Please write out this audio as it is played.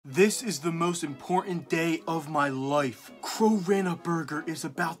This is the most important day of my life. Crow Rana Burger is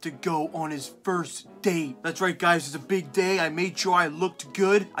about to go on his first date. That's right, guys, it's a big day. I made sure I looked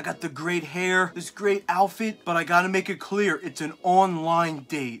good. I got the great hair, this great outfit, but I gotta make it clear, it's an online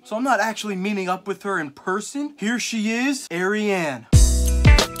date. So I'm not actually meeting up with her in person. Here she is, Ariane.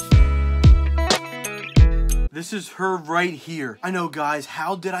 This is her right here. I know, guys,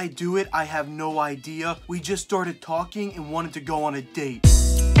 how did I do it? I have no idea. We just started talking and wanted to go on a date.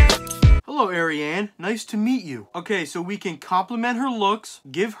 Hello, Ariane. Nice to meet you. Okay, so we can compliment her looks,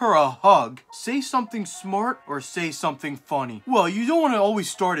 give her a hug, say something smart, or say something funny. Well, you don't want to always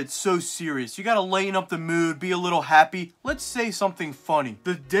start it so serious. You gotta lighten up the mood, be a little happy. Let's say something funny.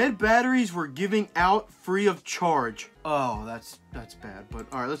 The dead batteries we're giving out free of charge. Oh, that's bad, but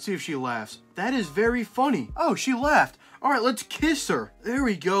all right, let's see if she laughs. That is very funny. Oh, she laughed. All right, let's kiss her. There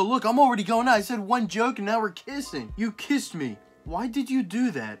we go. Look, I'm already going out. I said one joke and now we're kissing. You kissed me. Why did you do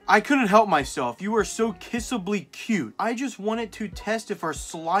that? I couldn't help myself. You are so kissably cute. I just wanted to test if our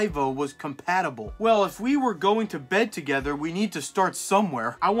saliva was compatible. Well, if we were going to bed together, we need to start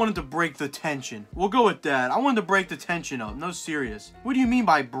somewhere. I wanted to break the tension. We'll go with that. I wanted to break the tension up. No, serious. What do you mean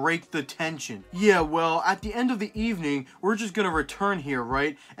by break the tension? Yeah, well, at the end of the evening, we're just gonna return here,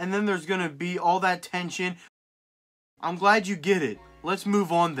 right? And then there's gonna be all that tension. I'm glad you get it. Let's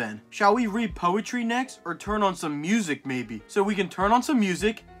move on then. Shall we read poetry next or turn on some music maybe? So we can turn on some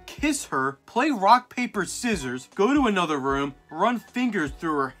music, kiss her, play rock, paper, scissors, go to another room, run fingers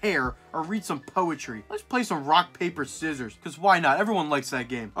through her hair, or read some poetry. Let's play some rock, paper, scissors, because why not? Everyone likes that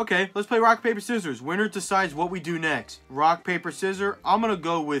game. Okay, let's play rock, paper, scissors. Winner decides what we do next. Rock, paper, scissors. I'm gonna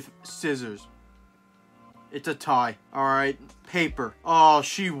go with scissors. It's a tie. All right, paper. Oh,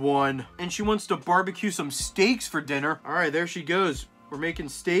 she won. And she wants to barbecue some steaks for dinner. All right, there she goes. We're making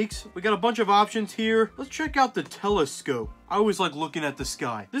steaks. We got a bunch of options here. Let's check out the telescope. I always like looking at the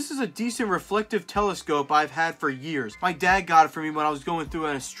sky. This is a decent reflective telescope I've had for years. My dad got it for me when I was going through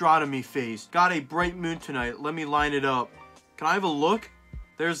an astronomy phase. Got a bright moon tonight. Let me line it up. Can I have a look?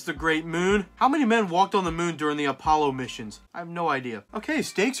 There's the great moon. How many men walked on the moon during the Apollo missions? I have no idea. Okay,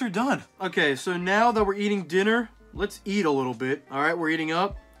 steaks are done. Okay, so now that we're eating dinner, let's eat a little bit. All right, we're eating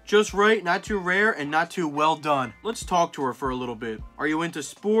up. Just right, not too rare, and not too well done. Let's talk to her for a little bit. Are you into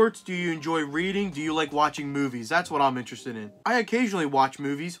sports? Do you enjoy reading? Do you like watching movies? That's what I'm interested in. I occasionally watch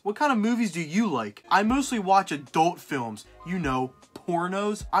movies. What kind of movies do you like? I mostly watch adult films. You know,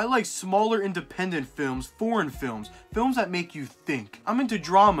 pornos. I like smaller independent films, foreign films, films that make you think. I'm into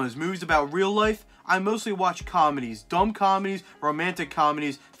dramas, movies about real life. I mostly watch comedies, dumb comedies, romantic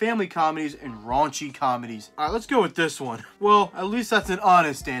comedies, family comedies, and raunchy comedies. All right, let's go with this one. Well, at least that's an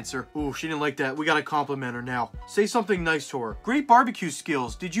honest answer. Ooh, she didn't like that. We gotta compliment her now. Say something nice to her. Great barbecue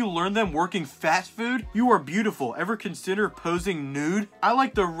skills. Did you learn them working fast food? You are beautiful. Ever consider posing nude? I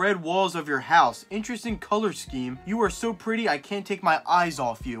like the red walls of your house. Interesting color scheme. You are so pretty, I can't take my eyes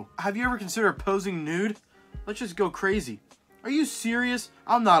off you. Have you ever considered posing nude? Let's just go crazy. Are you serious?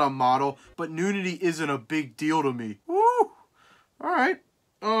 I'm not a model, but nudity isn't a big deal to me. Woo! Alright.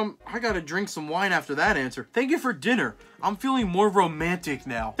 I gotta drink some wine after that answer. Thank you for dinner. I'm feeling more romantic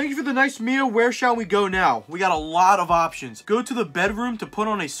now. Thank you for the nice meal. Where shall we go now? We got a lot of options. Go to the bedroom to put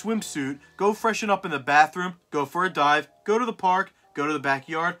on a swimsuit. Go freshen up in the bathroom. Go for a dive. Go to the park. Go to the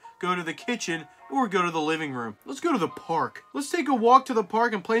backyard. Go to the kitchen. Or go to the living room. Let's go to the park. Let's take a walk to the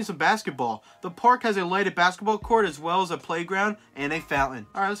park and play some basketball. The park has a lighted basketball court as well as a playground and a fountain.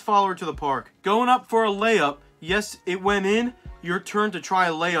 All right, let's follow her to the park. Going up for a layup. Yes, it went in. Your turn to try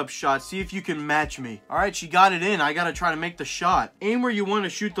a layup shot. See if you can match me. All right, she got it in. I got to try to make the shot. Aim where you want to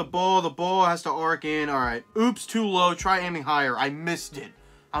shoot the ball. The ball has to arc in. All right. Oops, too low. Try aiming higher. I missed it.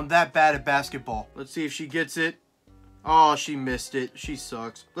 I'm that bad at basketball. Let's see if she gets it. Oh, she missed it. She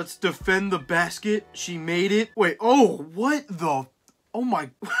sucks. Let's defend the basket. She made it. Wait, oh, what the? Oh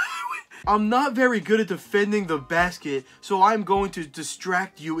my. I'm not very good at defending the basket, so I'm going to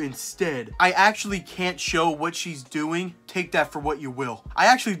distract you instead. I actually can't show what she's doing. Take that for what you will. I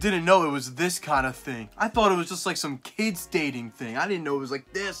actually didn't know it was this kind of thing. I thought it was just like some kids dating thing. I didn't know it was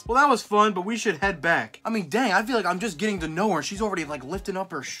like this. Well, that was fun, but we should head back. I mean, dang, I feel like I'm just getting to know her and she's already like lifting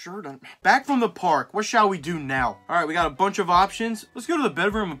up her shirt. Back from the park, what shall we do now? All right, we got a bunch of options. Let's go to the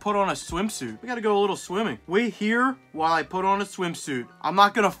bedroom and put on a swimsuit. We gotta go a little swimming. Wait here while I put on a swimsuit. I'm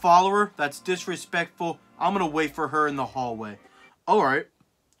not gonna follow her. That's disrespectful. I'm gonna wait for her in the hallway. All right.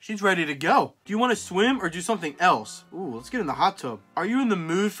 She's ready to go. Do you want to swim or do something else? Ooh, let's get in the hot tub. Are you in the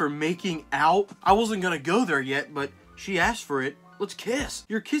mood for making out? I wasn't gonna go there yet, but she asked for it. Let's kiss.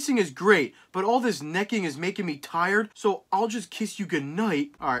 Your kissing is great, but all this necking is making me tired, so I'll just kiss you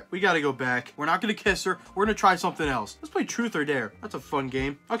goodnight. All right, we gotta go back. We're not gonna kiss her. We're gonna try something else. Let's play truth or dare. That's a fun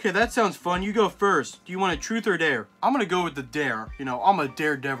game. Okay, that sounds fun. You go first. Do you want a truth or dare? I'm gonna go with the dare. You know, I'm a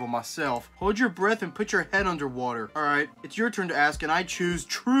daredevil myself. Hold your breath and put your head underwater. All right, it's your turn to ask, and I choose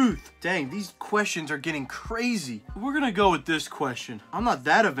truth. Dang, these questions are getting crazy. We're gonna go with this question. I'm not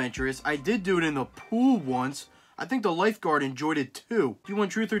that adventurous. I did do it in the pool once. I think the lifeguard enjoyed it too. Do you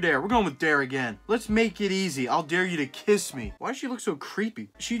want truth or dare? We're going with dare again. Let's make it easy. I'll dare you to kiss me. Why does she look so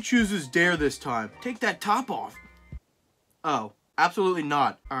creepy? She chooses dare this time. Take that top off. Oh, absolutely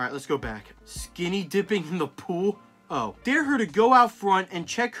not. All right, let's go back. Skinny dipping in the pool? Oh. Dare her to go out front and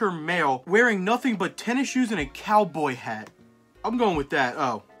check her mail wearing nothing but tennis shoes and a cowboy hat. I'm going with that.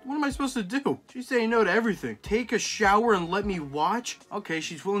 Oh. What am I supposed to do? She's saying no to everything. Take a shower and let me watch? Okay,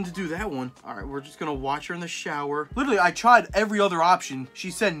 she's willing to do that one. All right, we're just gonna watch her in the shower. Literally, I tried every other option. She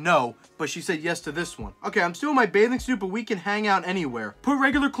said no, but she said yes to this one. Okay, I'm still in my bathing suit, but we can hang out anywhere. Put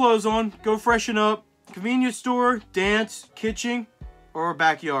regular clothes on, go freshen up. Convenience store, dance, kitchen, or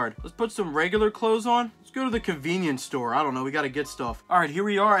backyard. Let's put some regular clothes on. Let's go to the convenience store. I don't know, we gotta get stuff. All right, here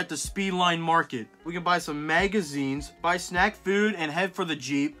we are at the Speedline Market. We can buy some magazines, buy snack food, and head for the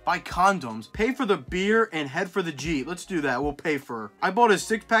Jeep. Buy condoms, pay for the beer, and head for the Jeep. Let's do that, we'll pay for her. I bought a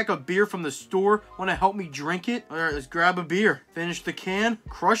 6-pack of beer from the store. Wanna help me drink it? All right, let's grab a beer. Finish the can,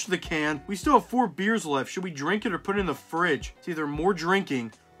 crush the can. We still have 4 beers left. Should we drink it or put it in the fridge? It's either more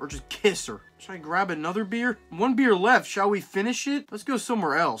drinking or just kiss her. Should I grab another beer? 1 beer left. Shall we finish it? Let's go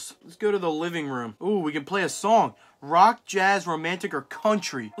somewhere else. Let's go to the living room. Ooh, we can play a song. Rock, jazz, romantic, or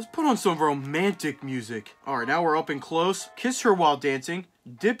country. Let's put on some romantic music. All right, now we're up and close. Kiss her while dancing.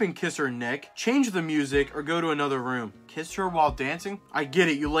 Dip and kiss her neck. Change the music or go to another room. Kiss her while dancing? I get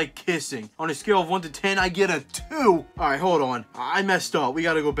it, you like kissing. On a scale of 1 to 10, I get a 2. All right, hold on. I messed up. We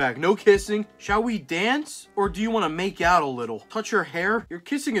gotta go back. No kissing. Shall we dance? Or do you want to make out a little? Touch her hair? Your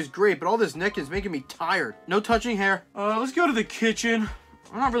kissing is great, but all this neck is making me tired. No touching hair. Let's go to the kitchen.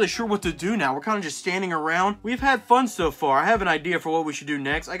 I'm not really sure what to do now. We're kind of just standing around. We've had fun so far. I have an idea for what we should do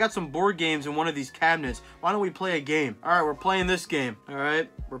next. I got some board games in one of these cabinets. Why don't we play a game? All right, we're playing this game. All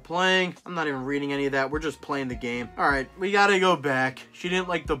right, we're playing. I'm not even reading any of that. We're just playing the game. All right, we gotta go back. She didn't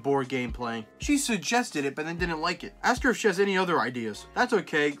like the board game playing. She suggested it, but then didn't like it. Ask her if she has any other ideas. That's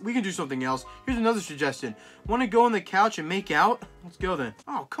okay. We can do something else. Here's another suggestion. Want to go on the couch and make out? Let's go then.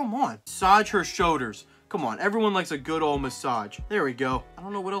 Oh, come on. Massage her shoulders. Come on, everyone likes a good old massage. There we go. I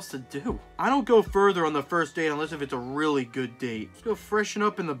don't know what else to do. I don't go further on the first date unless if it's a really good date. Let's go freshen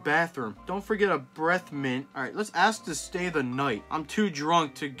up in the bathroom. Don't forget a breath mint. All right, let's ask to stay the night. I'm too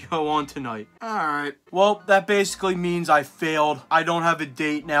drunk to go on tonight. All right. Well, that basically means I failed. I don't have a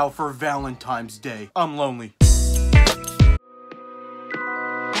date now for Valentine's Day. I'm lonely.